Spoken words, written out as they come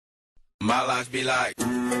My life be like, yeah.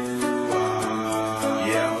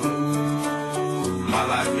 My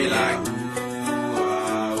life be like,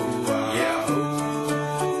 yeah.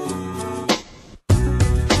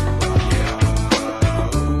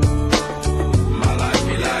 My life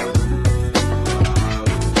be like,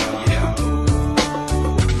 yeah.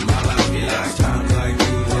 My life be like times like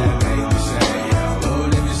these that make me say, yeah. Lord,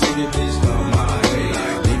 let me see your peace come my way.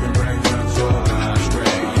 Like leaving brain control and I'm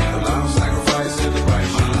straight. Yeah, long sacrifice in the right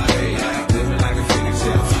my life. Living like a fairy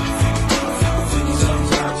tale.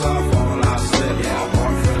 Sometimes I fall, I slip. Yeah, I'm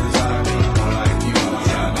more friends I mean, more like you.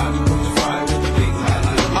 Try not to put the fire with the things I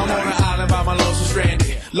do. I'm on an island by my lonesome stranded.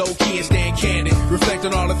 Low key and staying candid. Reflect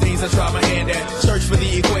on all the things I try my hand at. Search for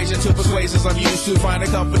the equation to persuasions I'm used to. Finding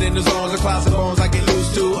comfort in the zones, the clouds of bones I get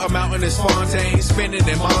loose to. A mountain is Fontaine. Spinning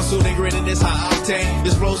in monsoon and grinning this high octane.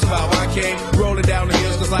 Explosive how I came. Rolling down the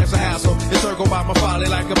hills cause life's a hassle. Encircled by my folly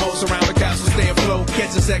like a moat around the castle. Stay afloat.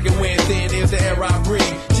 Catch a second wind. Thin is the air I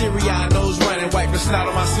breathe. Teary-eyed nose running. Wipe the snot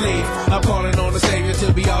on my sleeve. I'm calling on the Savior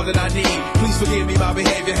to be all that I need. Please forgive me my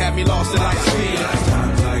behavior. Had me lost in light speed.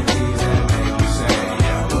 Times like these that make me say,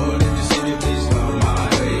 yeah, Lord, if you see me, please come my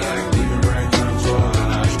way. Like leaving brain control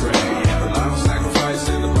and I stray. Yeah, long sacrifice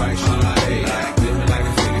in the price you pay. Like living like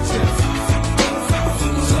a fairy tale.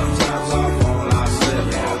 Sometimes I fall, I slip.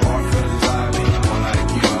 Yeah, more friends I mean, more like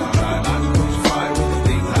you. Try not to crucify with the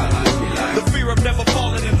things I like. The fear of never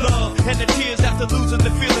falling in love, and the tears after losing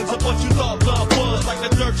the feelings of what you thought love was. Like the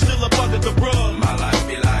dirt still up under the rug. My life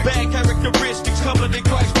be like bad characteristics covered in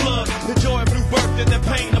Christ's blood. The joy of new birth and the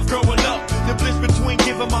pain of growing up. The bliss between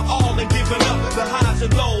giving my all and giving up. The highs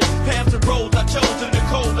and lows, paths and roads I chose. In the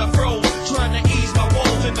cold I froze, trying to ease my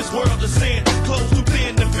woes in this world of sin. Close too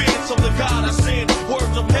thin to fit, so the God I send.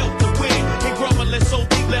 Words of help to win, and grumbling so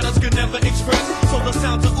deep letters could never express. So the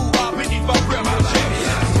sounds of ooh ah beneath my breath.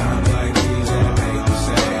 times like these that make me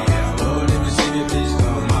say, yeah, Lord, if you see me, please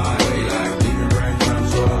come my way. Like leaving brain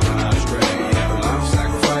control and I stray. Yeah, long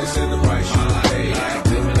sacrifice in the price you pay. Like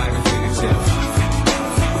living like a fairy tale.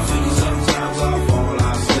 Sometimes I fall,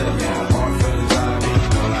 I slip. Yeah, more friends I mean,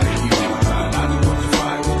 more like you. Try not to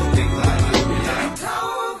crucify with the things I do.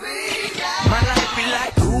 My life be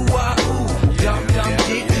like ooh ah ooh, dum dum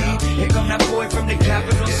diddy. Here come that boy from the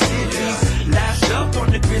capital city. Last up on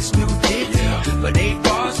the grist new ditty, but 8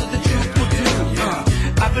 bars of the truth will do.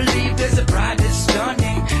 I believe there's a bride that's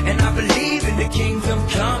stunning, and I believe in the kingdom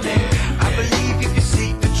coming. I believe if you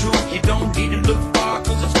seek the truth, you don't need to look far,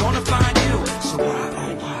 cause it's gonna find you. So why,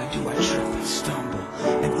 oh why do I trip and stumble?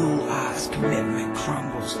 And ooh ah's commitment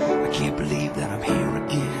crumbles. I can't believe that I'm